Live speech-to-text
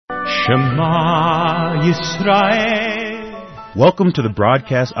Shema Yisrael. Welcome to the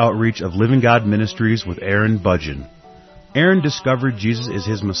broadcast outreach of Living God Ministries with Aaron Budgeon. Aaron discovered Jesus is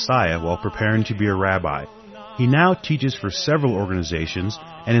his Messiah while preparing to be a rabbi. He now teaches for several organizations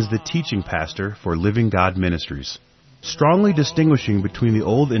and is the teaching pastor for Living God Ministries. Strongly distinguishing between the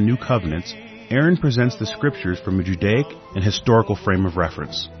Old and New Covenants, Aaron presents the Scriptures from a Judaic and historical frame of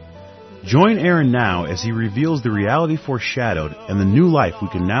reference. Join Aaron now as he reveals the reality foreshadowed and the new life we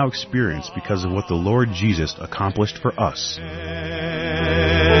can now experience because of what the Lord Jesus accomplished for us.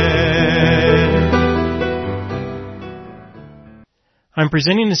 I'm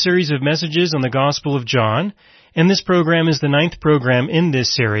presenting a series of messages on the Gospel of John, and this program is the 9th program in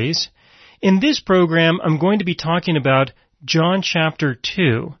this series. In this program, I'm going to be talking about John chapter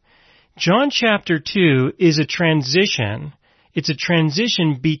 2. John chapter 2 is a transition. It's a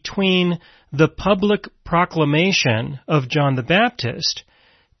transition between the public proclamation of John the Baptist,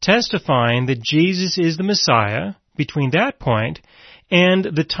 testifying that Jesus is the Messiah, between that point, and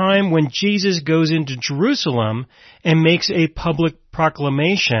the time when Jesus goes into Jerusalem and makes a public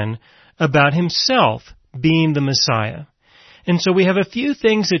proclamation about himself being the Messiah. And so we have a few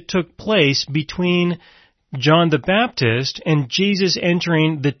things that took place between John the Baptist and Jesus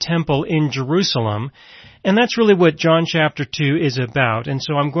entering the temple in Jerusalem. And that's really what John chapter 2 is about. And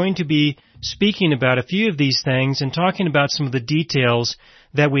so I'm going to be speaking about a few of these things and talking about some of the details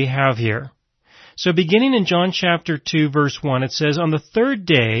that we have here. So beginning in John chapter 2 verse 1, it says, "On the third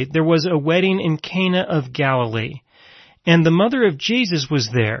day there was a wedding in Cana of Galilee, and the mother of Jesus was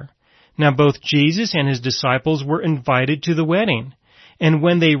there. Now both Jesus and his disciples were invited to the wedding. And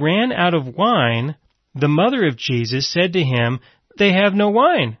when they ran out of wine, the mother of Jesus said to him, 'They have no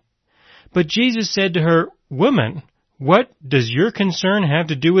wine.' But Jesus said to her, 'Woman, what does your concern have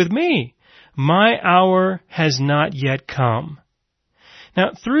to do with me? My hour has not yet come.'"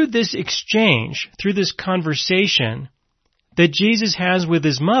 Now, through this exchange, through this conversation that Jesus has with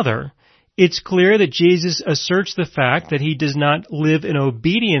his mother, it's clear that Jesus asserts the fact that he does not live in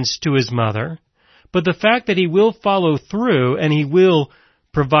obedience to his mother, but the fact that he will follow through and he will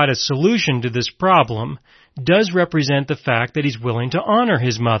provide a solution to this problem does represent the fact that he's willing to honor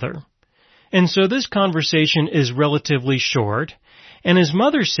his mother. And so this conversation is relatively short, and his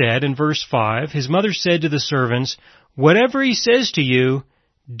mother said in verse 5, his mother said to the servants, "Whatever he says to you,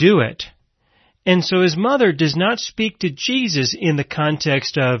 do it." And so his mother does not speak to Jesus in the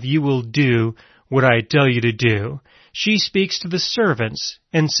context of, "You will do what I tell you to do." She speaks to the servants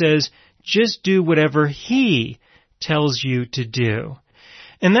and says, "Just do whatever he tells you to do."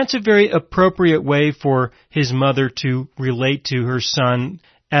 And that's a very appropriate way for his mother to relate to her son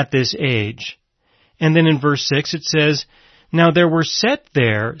at this age. And then in verse 6 it says, "Now there were set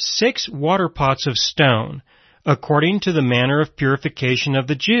there 6 water pots of stone, according to the manner of purification of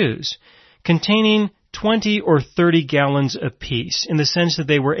the Jews, containing 20 or 30 gallons apiece," in the sense that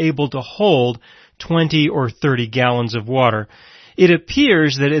they were able to hold 20 or 30 gallons of water. It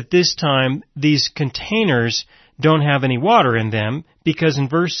appears that at this time these containers don't have any water in them, because in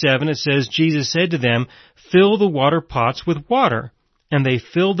verse 7 it says, Jesus said to them, "Fill the water pots with water," and they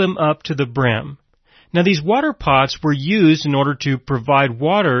filled them up to the brim. Now these water pots were used in order to provide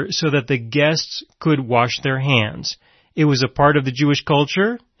water so that the guests could wash their hands. It was a part of the Jewish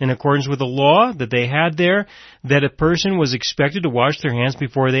culture, in accordance with the law that they had there, that a person was expected to wash their hands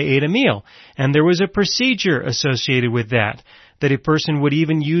before they ate a meal. And there was a procedure associated with that a person would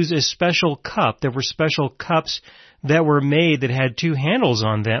even use a special cup. There were special cups that were made that had 2 handles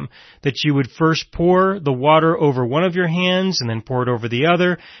on them, that you would first pour the water over one of your hands and then pour it over the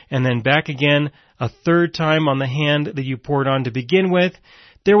other, and then back again a third time on the hand that you poured on to begin with.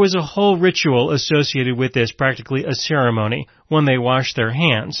 There was a whole ritual associated with this, practically a ceremony, when they washed their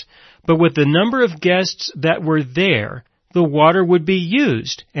hands. But with the number of guests that were there, the water would be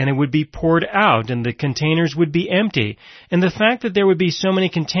used, and it would be poured out, and the containers would be empty. And the fact that there would be so many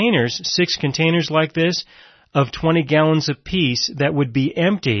containers, 6 containers like this, of 20 gallons apiece that would be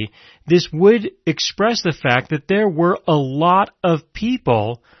empty, this would express the fact that there were a lot of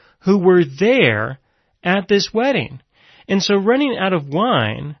people who were there at this wedding. And so running out of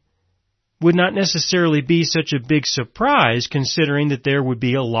wine would not necessarily be such a big surprise, considering that there would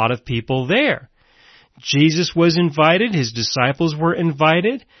be a lot of people there. Jesus was invited, his disciples were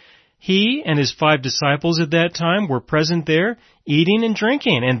invited. He and his 5 disciples at that time were present there, eating and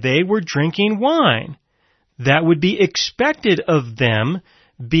drinking, and they were drinking wine. That would be expected of them,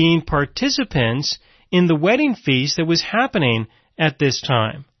 being participants in the wedding feast that was happening at this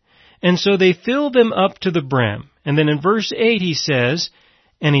time. And so they filled them up to the brim. And then in verse 8 he says,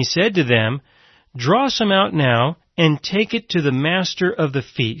 "And he said to them, 'Draw some out now, and take it to the master of the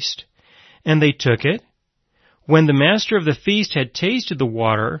feast.' and they took it. When the master of the feast had tasted the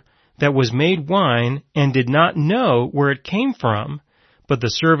water that was made wine, and did not know where it came from, but the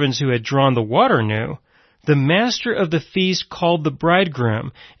servants who had drawn the water knew, the master of the feast called the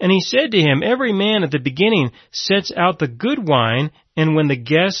bridegroom, and he said to him, Every man at the beginning sets out the good wine, and when the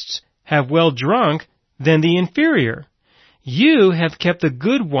guests have well drunk, then the inferior. You have kept the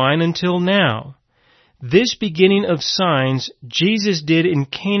good wine until now. This beginning of signs Jesus did in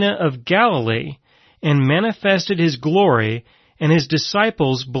Cana of Galilee, and manifested his glory, and his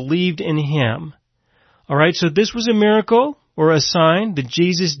disciples believed in him. All right, so this was a miracle or a sign that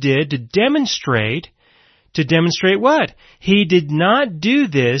Jesus did to demonstrate what? He did not do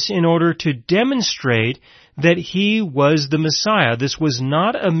this in order to demonstrate that he was the Messiah. This was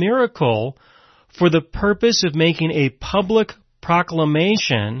not a miracle for the purpose of making a public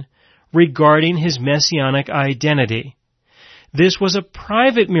proclamation regarding his messianic identity. This was a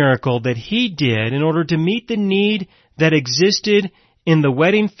private miracle that he did in order to meet the need that existed in the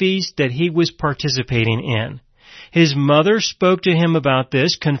wedding feast that he was participating in. His mother spoke to him about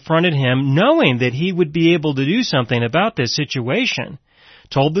this, confronted him, knowing that he would be able to do something about this situation,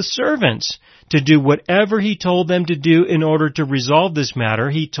 told the servants to do whatever he told them to do in order to resolve this matter.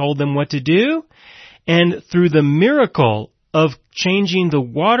 He told them what to do, and through the miracle of changing the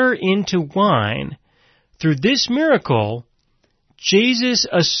water into wine, through this miracle, Jesus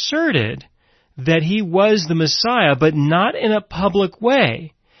asserted that he was the Messiah, but not in a public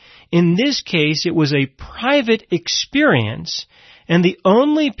way. In this case, it was a private experience, and the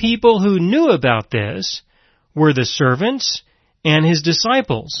only people who knew about this were the servants and his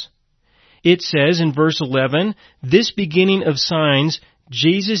disciples. It says in verse 11, This beginning of signs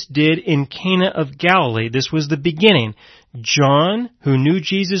Jesus did in Cana of Galilee. This was the beginning. John, who knew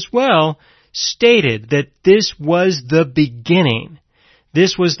Jesus well, stated that this was the beginning.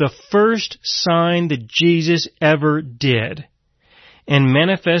 This was the first sign that Jesus ever did, and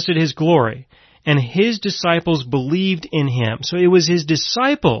manifested his glory, and his disciples believed in him. So it was his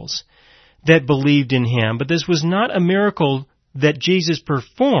disciples that believed in him, but this was not a miracle that Jesus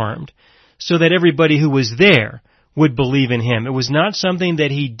performed so that everybody who was there would believe in him. It was not something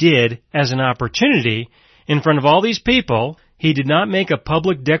that he did as an opportunity in front of all these people. He did not make a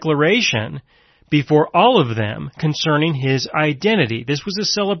public declaration before all of them concerning his identity. This was a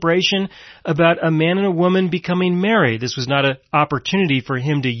celebration about a man and a woman becoming married. This was not an opportunity for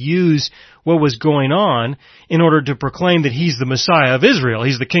him to use what was going on in order to proclaim that he's the Messiah of Israel.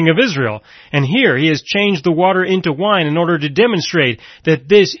 He's the King of Israel. And here he has changed the water into wine in order to demonstrate that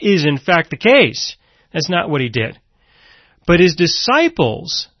this is in fact the case. That's not what he did. But his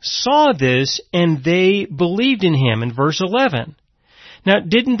disciples saw this and they believed in him in verse 11. Now,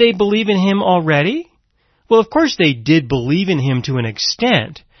 didn't they believe in him already? Well, of course they did believe in him to an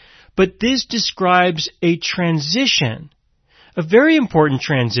extent, but this describes a transition, a very important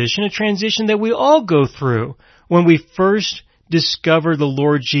transition, a transition that we all go through when we first discover the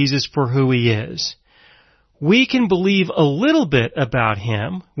Lord Jesus for who he is. We can believe a little bit about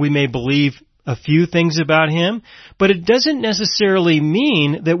him. We may believe a few things about him, but it doesn't necessarily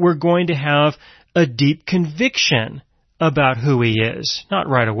mean that we're going to have a deep conviction about who he is. Not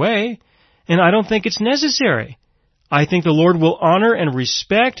right away. And I don't think it's necessary. I think the Lord will honor and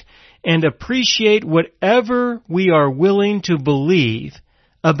respect and appreciate whatever we are willing to believe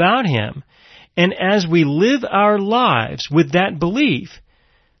about him. And as we live our lives with that belief,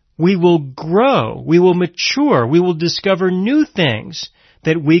 we will grow, we will mature, we will discover new things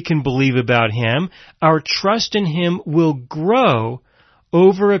that we can believe about him. Our trust in him will grow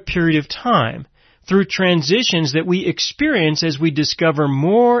over a period of time, through transitions that we experience as we discover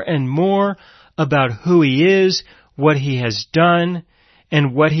more and more about who he is, what he has done,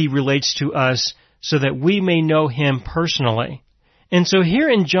 and what he relates to us so that we may know him personally. And so here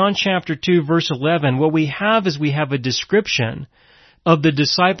in John chapter 2, verse 11, what we have is we have a description of the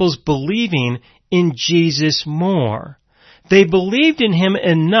disciples believing in Jesus more. They believed in him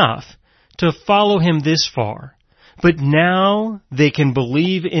enough to follow him this far, but now they can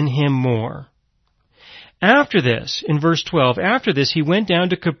believe in him more. After this, in verse 12, after this he went down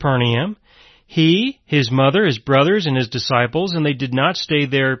to Capernaum, he, his mother, his brothers, and his disciples, and they did not stay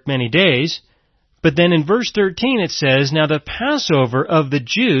there many days. But then in verse 13 it says, Now the Passover of the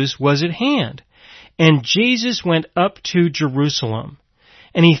Jews was at hand, and Jesus went up to Jerusalem.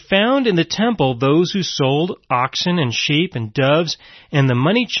 And he found in the temple those who sold oxen and sheep and doves and the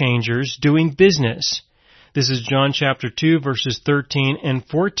money changers doing business. This is John chapter 2, verses 13 and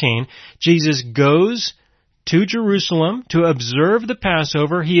 14. Jesus goes to Jerusalem to observe the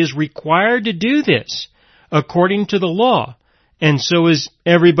Passover. He is required to do this according to the law, and so is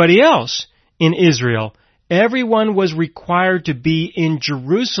everybody else in Israel, everyone was required to be in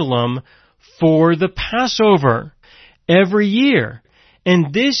Jerusalem for the Passover every year.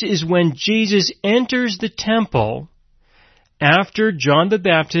 And this is when Jesus enters the temple. After John the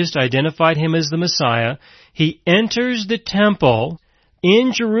Baptist identified him as the Messiah, he enters the temple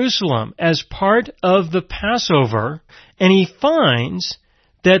in Jerusalem as part of the Passover, and he finds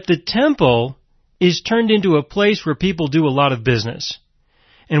that the temple is turned into a place where people do a lot of business.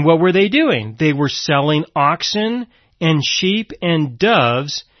 And what were they doing? They were selling oxen and sheep and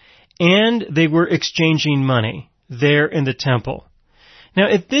doves, and they were exchanging money there in the temple. Now,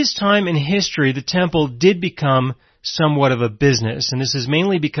 at this time in history, the temple did become somewhat of a business, and this is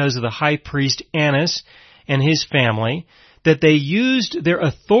mainly because of the high priest Annas and his family, that they used their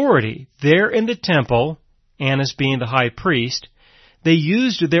authority there in the temple, Annas being the high priest, they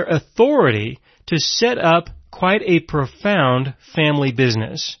used their authority to set up quite a profound family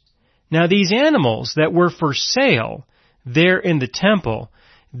business. Now, these animals that were for sale there in the temple,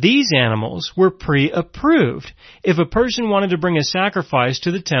 these animals were pre-approved. If a person wanted to bring a sacrifice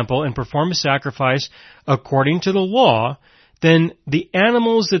to the temple and perform a sacrifice according to the law, then the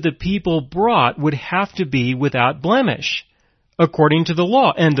animals that the people brought would have to be without blemish, according to the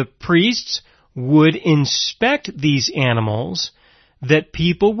law. And the priests would inspect these animals that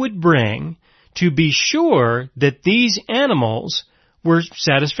people would bring to be sure that these animals were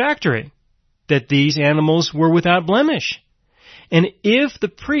satisfactory, that these animals were without blemish. And if the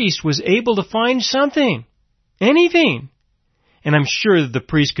priest was able to find something, anything, and I'm sure that the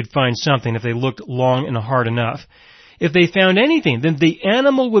priest could find something if they looked long and hard enough, if they found anything, then the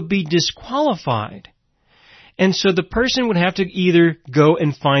animal would be disqualified. And so the person would have to either go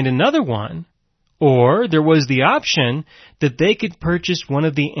and find another one, or there was the option that they could purchase one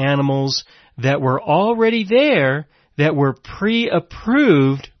of the animals that were already there, that were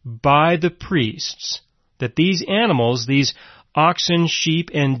pre-approved by the priests. That these animals, these oxen, sheep,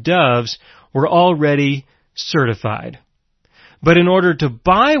 and doves, were already certified. But in order to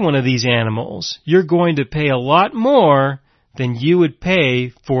buy one of these animals, you're going to pay a lot more than you would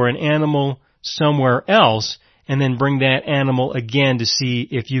pay for an animal somewhere else, and then bring that animal again to see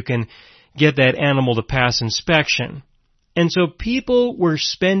if you can get that animal to pass inspection. And so people were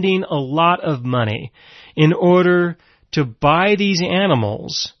spending a lot of money in order to buy these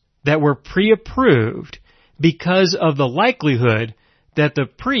animals that were pre-approved because of the likelihood that the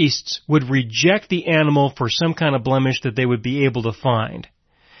priests would reject the animal for some kind of blemish that they would be able to find.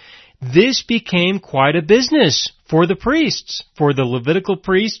 This became quite a business for the priests, for the Levitical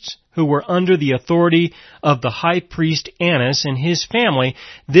priests who were under the authority of the high priest Annas and his family.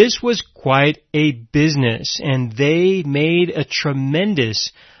 This was quite a business, and they made a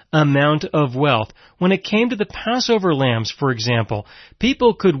tremendous amount of wealth. When it came to the Passover lambs, for example,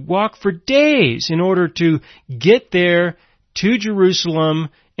 people could walk for days in order to get there to Jerusalem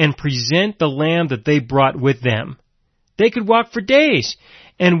and present the lamb that they brought with them. They could walk for days.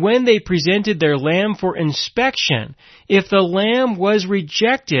 And when they presented their lamb for inspection, if the lamb was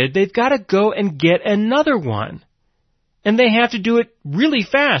rejected, they've got to go and get another one. And they have to do it really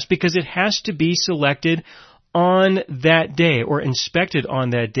fast because it has to be selected on that day or inspected on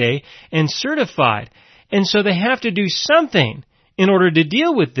that day and certified. And so they have to do something in order to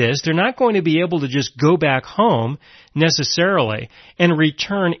deal with this. They're not going to be able to just go back home necessarily and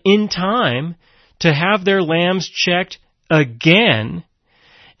return in time to have their lambs checked again.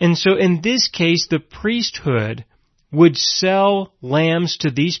 And so in this case, the priesthood would sell lambs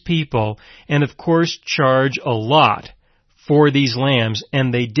to these people and, of course, charge a lot for these lambs,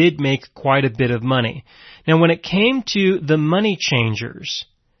 and they did make quite a bit of money. Now, when it came to the money changers,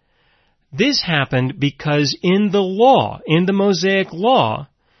 this happened because in the law, in the Mosaic law,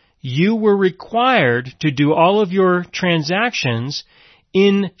 you were required to do all of your transactions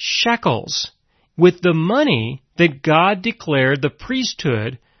in shekels with the money that God declared the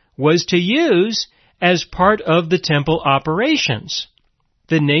priesthood was to use as part of the temple operations.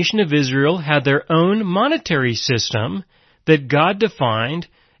 The nation of Israel had their own monetary system that God defined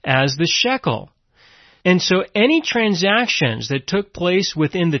as the shekel. And so any transactions that took place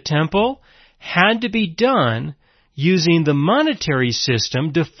within the temple had to be done using the monetary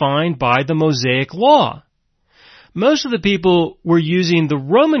system defined by the Mosaic law. Most of the people were using the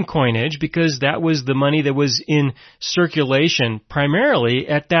Roman coinage because that was the money that was in circulation primarily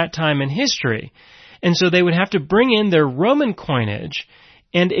at that time in history. And so they would have to bring in their Roman coinage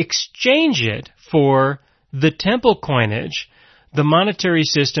and exchange it for the temple coinage, the monetary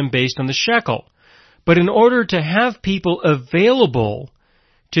system based on the shekel. But in order to have people available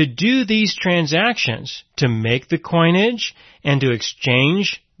to do these transactions, to make the coinage and to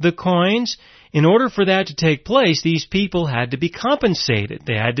exchange the coins, in order for that to take place, these people had to be compensated.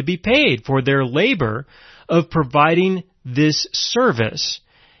 They had to be paid for their labor of providing this service.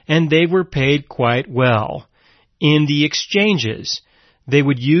 And they were paid quite well. In the exchanges, they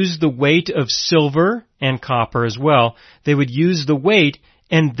would use the weight of silver and copper as well. They would use the weight,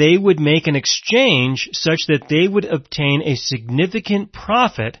 and they would make an exchange such that they would obtain a significant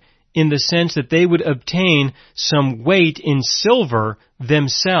profit, in the sense that they would obtain some weight in silver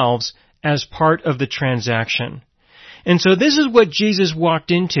themselves as part of the transaction. And so this is what Jesus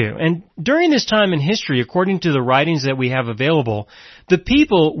walked into. And during this time in history, according to the writings that we have available, the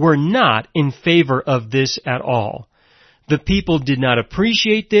people were not in favor of this at all. The people did not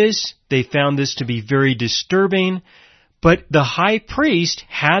appreciate this. They found this to be very disturbing. But the high priest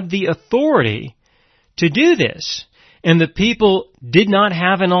had the authority to do this. And the people did not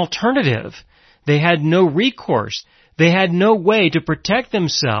have an alternative. They had no recourse. They had no way to protect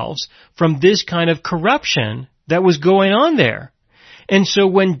themselves from this kind of corruption that was going on there. And so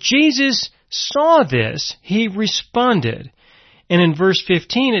when Jesus saw this, he responded. And in verse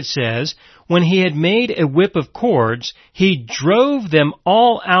 15 it says, when he had made a whip of cords, he drove them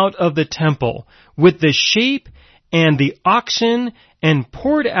all out of the temple with the sheep and the oxen, and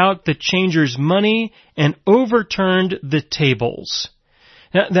poured out the changers' money and overturned the tables.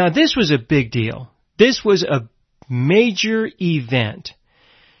 Now this was a big deal. This was a major event.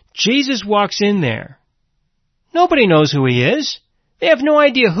 Jesus walks in there. Nobody knows who he is. They have no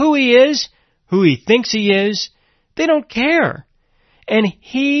idea who he is, who he thinks he is. They don't care. And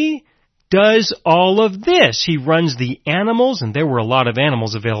he does all of this. He runs the animals, and there were a lot of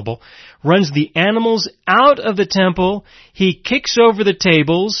animals available, runs the animals out of the temple. He kicks over the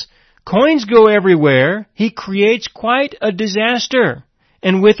tables. Coins go everywhere. He creates quite a disaster,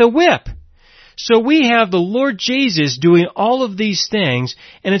 and with a whip. So we have the Lord Jesus doing all of these things,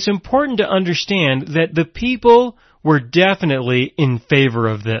 and it's important to understand that the people were definitely in favor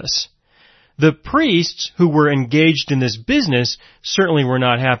of this. The priests who were engaged in this business certainly were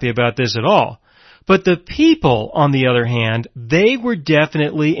not happy about this at all. But the people, on the other hand, they were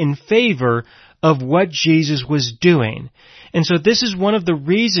definitely in favor of what Jesus was doing. And so this is one of the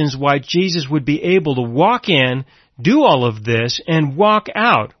reasons why Jesus would be able to walk in, do all of this, and walk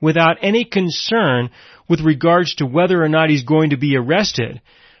out without any concern with regards to whether or not he's going to be arrested.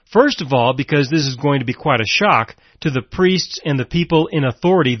 First of all, because this is going to be quite a shock to the priests and the people in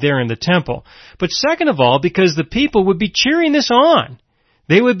authority there in the temple. But second of all, because the people would be cheering this on.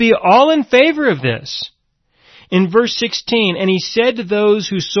 They would be all in favor of this. In verse 16, and he said to those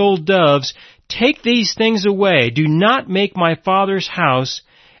who sold doves, take these things away. Do not make my Father's house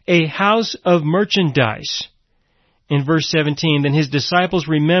a house of merchandise. In verse 17, then his disciples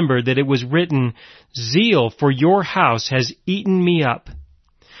remembered that it was written, zeal for your house has eaten me up.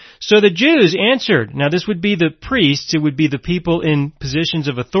 So the Jews answered. Now this would be the priests, it would be the people in positions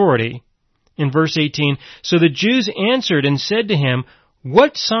of authority. In verse 18, so the Jews answered and said to him,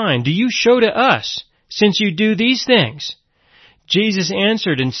 what sign do you show to us, since you do these things? Jesus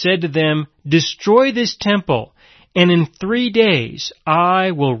answered and said to them, destroy this temple, and in 3 days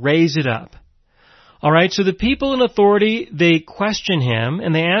I will raise it up. Alright, so the people in authority, they question him,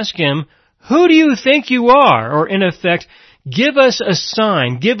 and they ask him, who do you think you are? Or in effect, give us a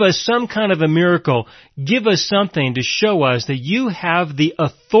sign, give us some kind of a miracle, give us something to show us that you have the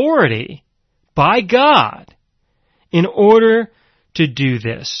authority by God in order to do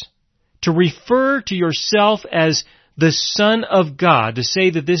this. To refer to yourself as the Son of God, to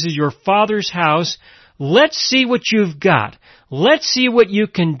say that this is your Father's house. Let's see what you've got. Let's see what you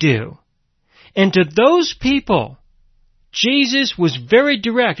can do. And to those people, Jesus was very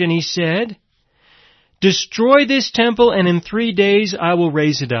direct, and he said, destroy this temple, and in 3 days I will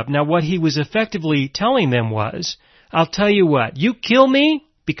raise it up. Now what he was effectively telling them was, I'll tell you what, you kill me,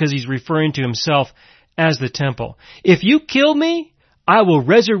 because he's referring to himself as the temple. If you kill me, I will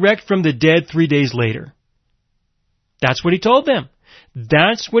resurrect from the dead 3 days later. That's what he told them.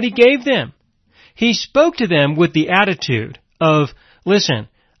 That's what he gave them. He spoke to them with the attitude of, listen,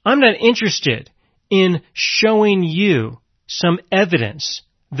 I'm not interested in showing you some evidence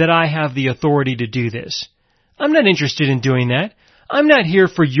that I have the authority to do this. I'm not interested in doing that. I'm not here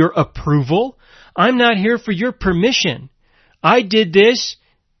for your approval. I'm not here for your permission. I did this.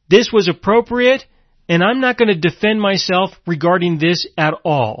 This was appropriate. And I'm not going to defend myself regarding this at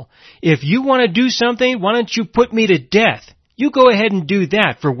all. If you want to do something, why don't you put me to death? You go ahead and do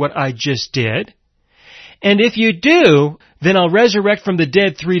that for what I just did. And if you do, then I'll resurrect from the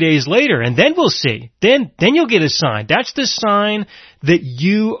dead 3 days later, and then we'll see. Then you'll get a sign. That's the sign that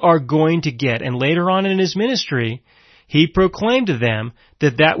you are going to get. And later on in his ministry, He proclaimed to them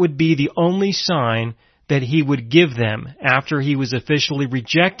that that would be the only sign that he would give them after he was officially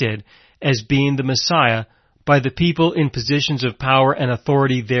rejected as being the Messiah by the people in positions of power and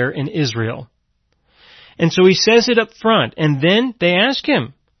authority there in Israel. And so he says it up front, and then they ask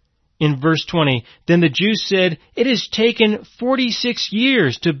him in verse 20, "Then the Jews said, 'It has taken 46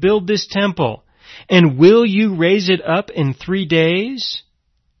 years to build this temple, and will you raise it up in 3 days?'"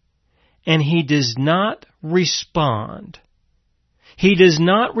 And he does not respond. He does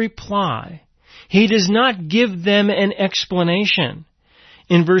not reply. He does not give them an explanation.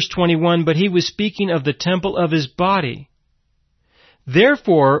 In verse 21, "But he was speaking of the temple of his body.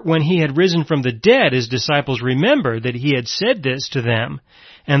 Therefore, when he had risen from the dead, his disciples remembered that he had said this to them,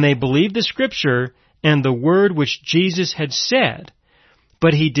 and they believed the scripture and the word which Jesus had said.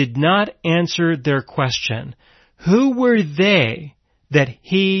 But he did not answer their question." Who were they that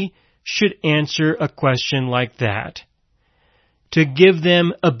he should answer a question like that? To give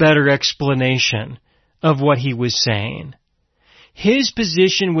them a better explanation of what he was saying. His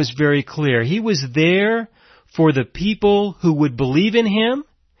position was very clear. He was there for the people who would believe in him.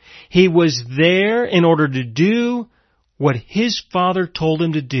 He was there in order to do what his Father told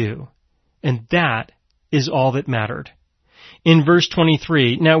him to do. And that is all that mattered. In verse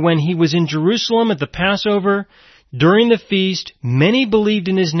 23, "Now when he was in Jerusalem at the Passover, during the feast, many believed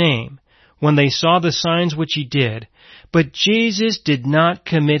in his name, when they saw the signs which he did. But Jesus did not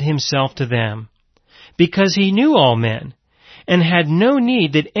commit himself to them, because he knew all men, and had no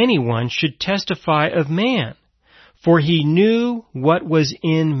need that anyone should testify of man, for he knew what was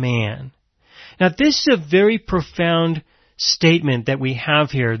in man." Now this is a very profound statement that we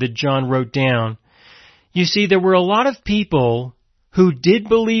have here that John wrote down. You see, there were a lot of people who did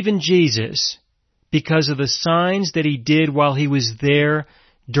believe in Jesus because of the signs that he did while he was there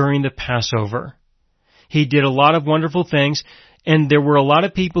during the Passover. He did a lot of wonderful things, and there were a lot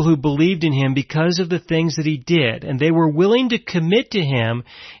of people who believed in him because of the things that he did, and they were willing to commit to him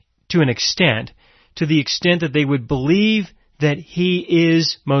to an extent, to the extent that they would believe that he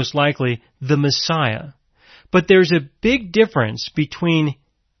is, most likely, the Messiah. But there's a big difference between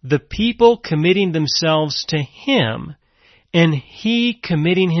the people committing themselves to him and he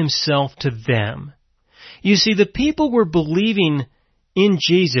committing himself to them. You see, the people were believing in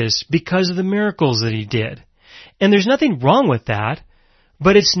Jesus because of the miracles that he did. And there's nothing wrong with that,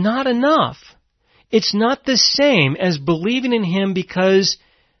 but it's not enough. It's not the same as believing in him because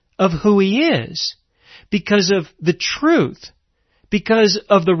of who he is, because of the truth, because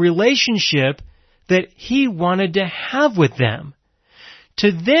of the relationship that he wanted to have with them.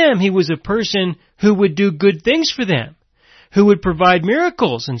 To them, he was a person who would do good things for them, who would provide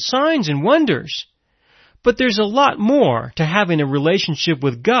miracles and signs and wonders. But there's a lot more to having a relationship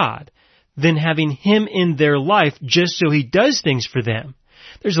with God than having him in their life just so he does things for them.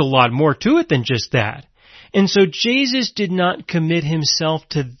 There's a lot more to it than just that. And so Jesus did not commit himself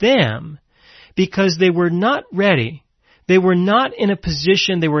to them because they were not ready. They were not in a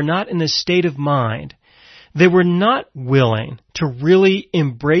position, they were not in a state of mind. They were not willing to really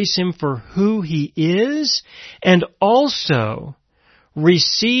embrace him for who he is and also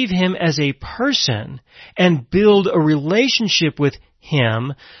receive him as a person and build a relationship with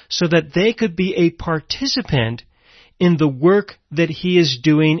him so that they could be a participant in the work that he is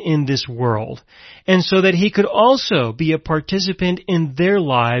doing in this world, and so that he could also be a participant in their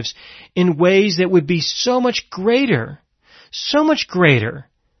lives in ways that would be so much greater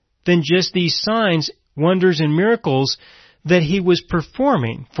than just these signs, wonders, and miracles that he was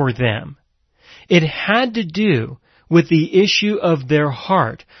performing for them. It had to do with the issue of their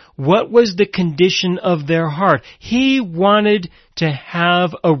heart. What was the condition of their heart? He wanted to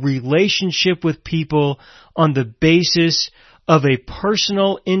have a relationship with people on the basis of a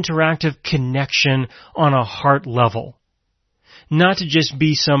personal, interactive connection on a heart level. Not to just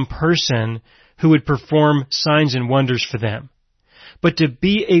be some person who would perform signs and wonders for them, but to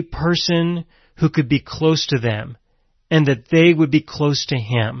be a person who could be close to them and that they would be close to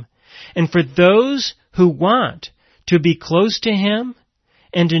him. And for those who want to be close to him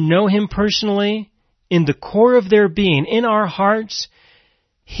and to know him personally in the core of their being, in our hearts,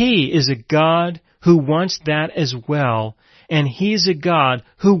 he is a God who wants that as well, and he is a God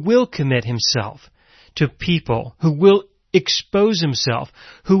who will commit himself to people, who will expose himself,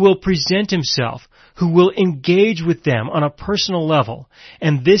 who will present himself, who will engage with them on a personal level.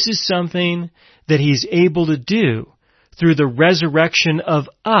 And this is something that he's able to do through the resurrection of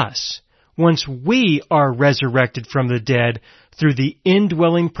us, once we are resurrected from the dead through the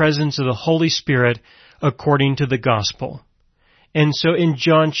indwelling presence of the Holy Spirit according to the gospel. And so in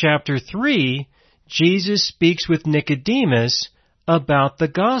John chapter 3, Jesus speaks with Nicodemus about the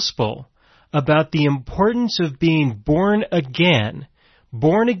gospel, about the importance of being born again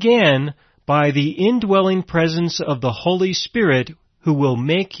by the indwelling presence of the Holy Spirit who will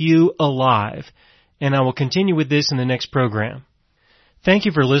make you alive. And I will continue with this in the next program. Thank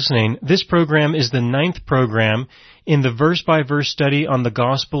you for listening. This program is the 9th program in the verse-by-verse study on the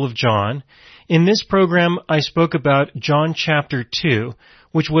Gospel of John. In this program, I spoke about John chapter 2,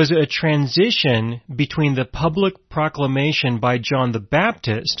 which was a transition between the public proclamation by John the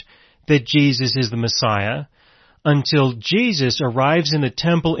Baptist that Jesus is the Messiah, until Jesus arrives in the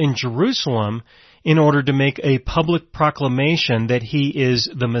temple in Jerusalem in order to make a public proclamation that he is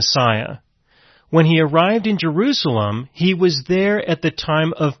the Messiah. When he arrived in Jerusalem, he was there at the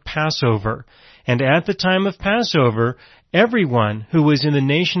time of Passover. And at the time of Passover, everyone who was in the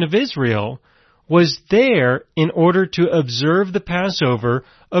nation of Israel was there in order to observe the Passover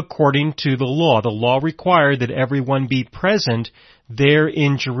according to the law. The law required that everyone be present there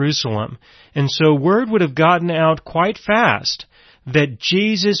in Jerusalem. And so word would have gotten out quite fast that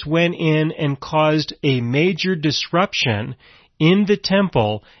Jesus went in and caused a major disruption in the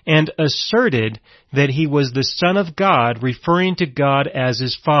temple and asserted that he was the Son of God, referring to God as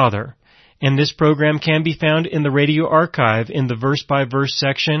his Father. And this program can be found in the radio archive in the verse-by-verse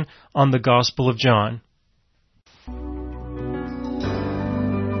section on the Gospel of John.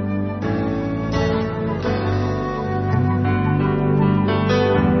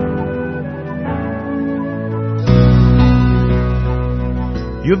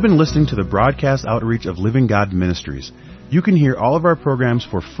 You have been listening to the broadcast outreach of Living God Ministries. You can hear all of our programs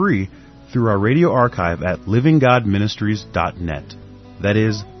for free through our radio archive at livinggodministries.net. That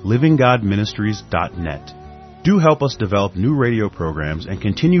is, livinggodministries.net. Do help us develop new radio programs and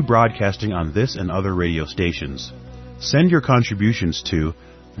continue broadcasting on this and other radio stations. Send your contributions to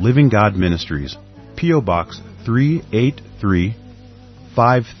Living God Ministries, P.O. Box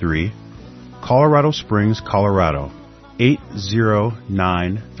 38353, Colorado Springs, Colorado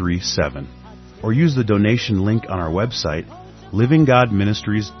 80937. Or use the donation link on our website,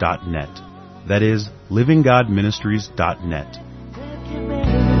 livinggodministries.net. That is, livinggodministries.net.